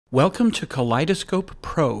Welcome to Kaleidoscope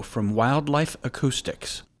Pro from Wildlife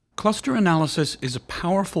Acoustics. Cluster analysis is a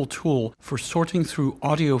powerful tool for sorting through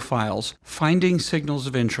audio files, finding signals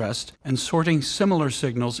of interest, and sorting similar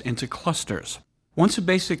signals into clusters. Once a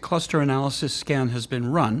basic cluster analysis scan has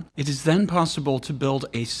been run, it is then possible to build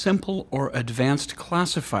a simple or advanced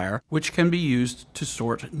classifier which can be used to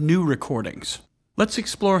sort new recordings. Let's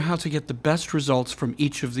explore how to get the best results from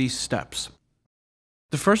each of these steps.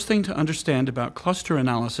 The first thing to understand about cluster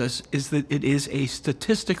analysis is that it is a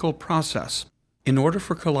statistical process. In order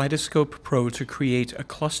for Kaleidoscope Pro to create a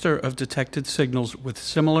cluster of detected signals with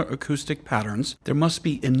similar acoustic patterns, there must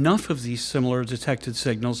be enough of these similar detected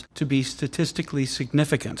signals to be statistically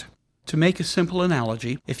significant. To make a simple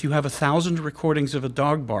analogy, if you have 1,000 recordings of a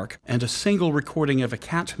dog bark and a single recording of a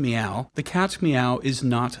cat meow, the cat meow is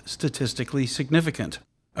not statistically significant.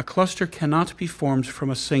 A cluster cannot be formed from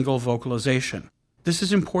a single vocalization. This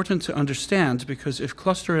is important to understand because if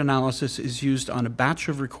cluster analysis is used on a batch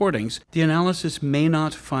of recordings, the analysis may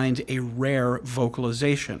not find a rare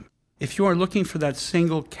vocalization. If you are looking for that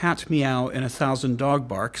single cat meow in 1,000 dog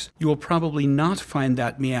barks, you will probably not find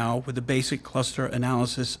that meow with a basic cluster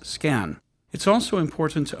analysis scan. It's also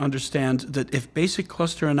important to understand that if basic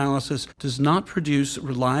cluster analysis does not produce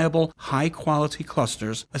reliable, high-quality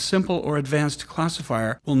clusters, a simple or advanced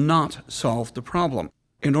classifier will not solve the problem.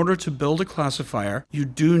 In order to build a classifier, you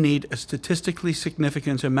do need a statistically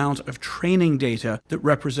significant amount of training data that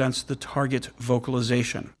represents the target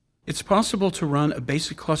vocalization. It's possible to run a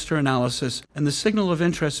basic cluster analysis, and the signal of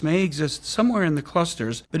interest may exist somewhere in the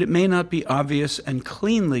clusters, but it may not be obvious and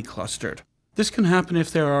cleanly clustered. This can happen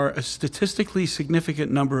if there are a statistically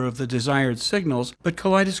significant number of the desired signals, but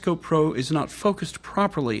Kaleidoscope Pro is not focused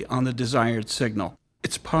properly on the desired signal.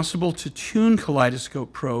 It's possible to tune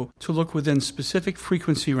Kaleidoscope Pro to look within specific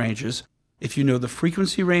frequency ranges. If you know the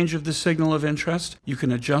frequency range of the signal of interest, you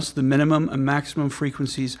can adjust the minimum and maximum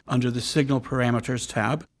frequencies under the Signal Parameters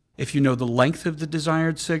tab. If you know the length of the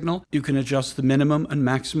desired signal, you can adjust the minimum and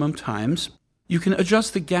maximum times. You can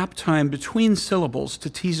adjust the gap time between syllables to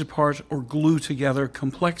tease apart or glue together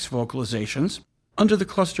complex vocalizations. Under the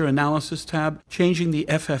Cluster Analysis tab, changing the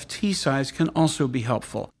FFT size can also be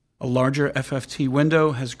helpful. A larger FFT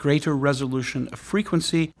window has greater resolution of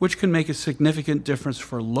frequency, which can make a significant difference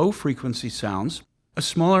for low-frequency sounds. A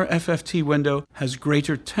smaller FFT window has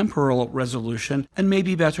greater temporal resolution and may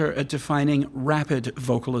be better at defining rapid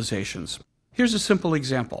vocalizations. Here's a simple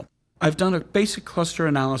example. I've done a basic cluster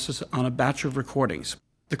analysis on a batch of recordings.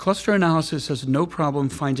 The cluster analysis has no problem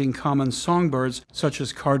finding common songbirds such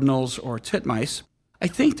as cardinals or titmice. I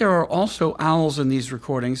think there are also owls in these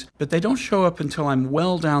recordings, but they don't show up until I'm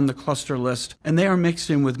well down the cluster list, and they are mixed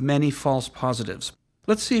in with many false positives.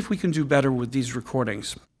 Let's see if we can do better with these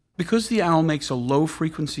recordings. Because the owl makes a low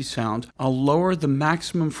frequency sound, I'll lower the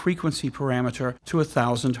maximum frequency parameter to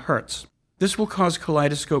 1,000 Hz. This will cause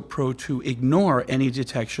Kaleidoscope Pro to ignore any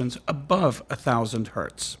detections above 1,000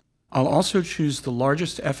 Hz. I'll also choose the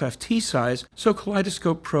largest FFT size, so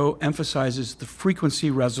Kaleidoscope Pro emphasizes the frequency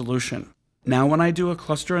resolution. Now when I do a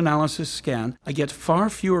cluster analysis scan, I get far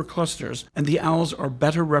fewer clusters, and the owls are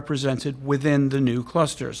better represented within the new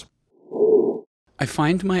clusters. I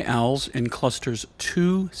find my owls in clusters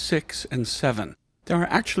 2, 6, and 7. There are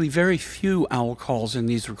actually very few owl calls in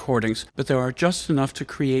these recordings, but there are just enough to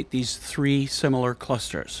create these 3 similar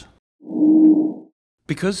clusters.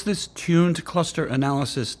 Because this tuned cluster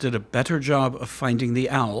analysis did a better job of finding the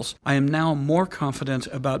owls, I am now more confident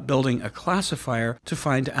about building a classifier to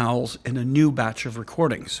find owls in a new batch of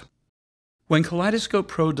recordings. When Kaleidoscope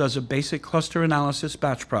Pro does a basic cluster analysis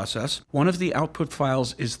batch process, one of the output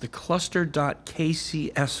files is the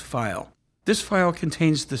cluster.kcs file. This file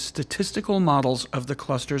contains the statistical models of the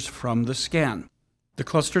clusters from the scan. The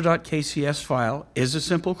cluster.kcs file is a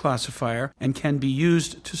simple classifier and can be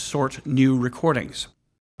used to sort new recordings.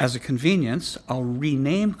 As a convenience, I'll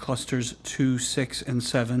rename clusters 2, 6, and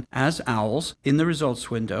 7 as owls in the results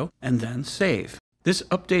window and then save. This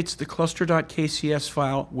updates the cluster.kcs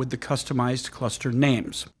file with the customized cluster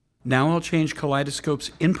names. Now I'll change Kaleidoscope's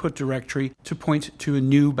input directory to point to a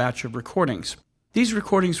new batch of recordings. These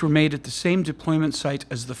recordings were made at the same deployment site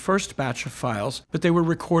as the first batch of files, but they were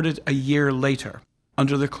recorded a year later.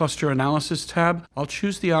 Under the Cluster Analysis tab, I'll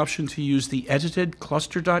choose the option to use the edited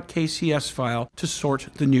cluster.kcs file to sort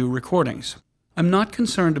the new recordings. I'm not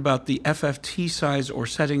concerned about the FFT size or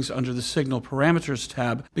settings under the Signal Parameters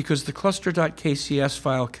tab because the cluster.kcs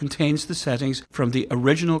file contains the settings from the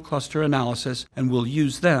original cluster analysis and we'll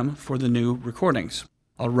use them for the new recordings.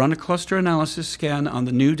 I'll run a cluster analysis scan on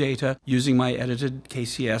the new data using my edited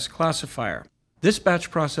KCS classifier. This batch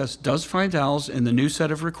process does find owls in the new set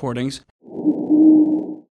of recordings,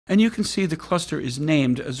 and you can see the cluster is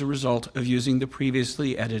named as a result of using the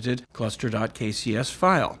previously edited cluster.kcs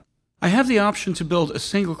file. I have the option to build a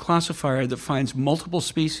single classifier that finds multiple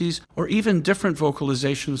species or even different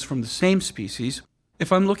vocalizations from the same species.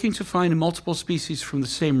 If I'm looking to find multiple species from the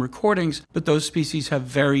same recordings, but those species have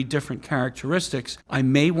very different characteristics, I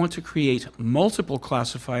may want to create multiple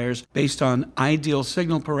classifiers based on ideal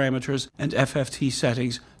signal parameters and FFT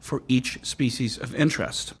settings for each species of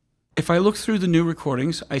interest. If I look through the new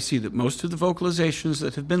recordings, I see that most of the vocalizations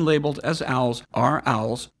that have been labeled as owls are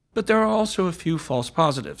owls, but there are also a few false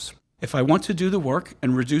positives. If I want to do the work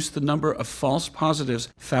and reduce the number of false positives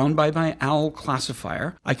found by my owl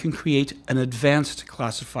classifier, I can create an advanced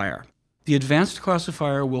classifier. The advanced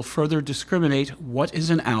classifier will further discriminate what is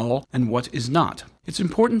an owl and what is not. It's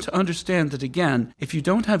important to understand that, again, if you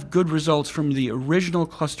don't have good results from the original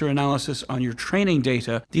cluster analysis on your training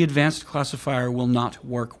data, the advanced classifier will not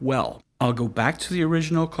work well. I'll go back to the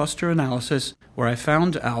original cluster analysis where I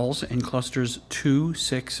found owls in clusters 2,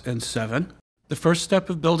 6, and 7. The first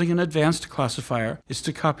step of building an advanced classifier is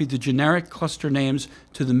to copy the generic cluster names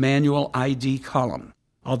to the manual ID column.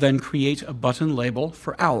 I'll then create a button label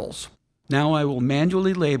for owls. Now I will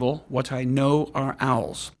manually label what I know are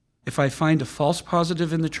owls. If I find a false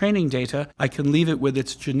positive in the training data, I can leave it with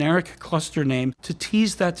its generic cluster name to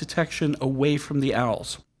tease that detection away from the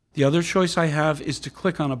owls. The other choice I have is to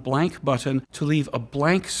click on a blank button to leave a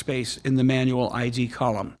blank space in the manual ID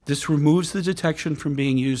column. This removes the detection from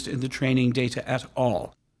being used in the training data at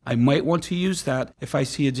all. I might want to use that if I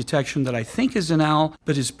see a detection that I think is an owl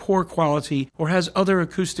but is poor quality or has other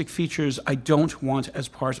acoustic features I don't want as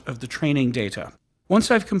part of the training data. Once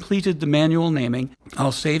I've completed the manual naming,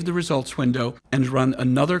 I'll save the results window and run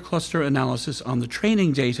another cluster analysis on the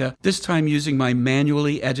training data, this time using my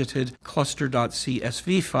manually edited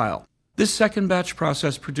cluster.csv file. This second batch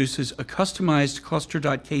process produces a customized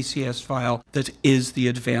cluster.kcs file that is the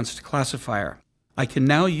advanced classifier. I can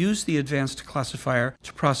now use the advanced classifier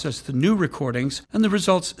to process the new recordings, and the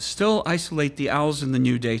results still isolate the owls in the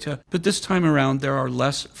new data, but this time around there are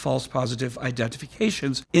less false positive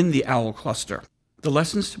identifications in the owl cluster. The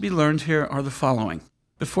lessons to be learned here are the following.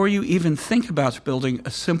 Before you even think about building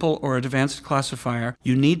a simple or advanced classifier,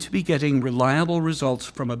 you need to be getting reliable results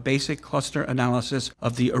from a basic cluster analysis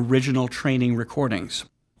of the original training recordings.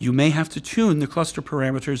 You may have to tune the cluster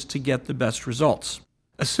parameters to get the best results.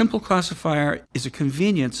 A simple classifier is a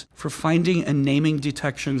convenience for finding and naming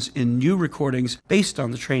detections in new recordings based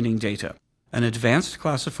on the training data. An advanced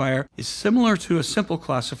classifier is similar to a simple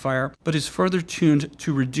classifier, but is further tuned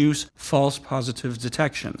to reduce false positive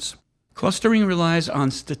detections. Clustering relies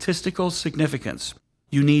on statistical significance.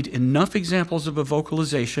 You need enough examples of a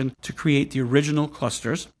vocalization to create the original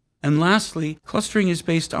clusters. And lastly, clustering is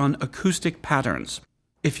based on acoustic patterns.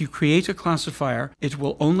 If you create a classifier, it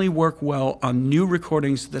will only work well on new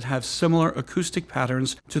recordings that have similar acoustic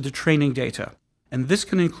patterns to the training data. And this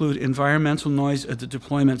can include environmental noise at the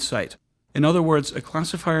deployment site. In other words, a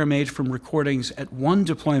classifier made from recordings at one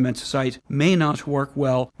deployment site may not work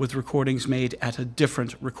well with recordings made at a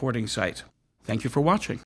different recording site. Thank you for watching.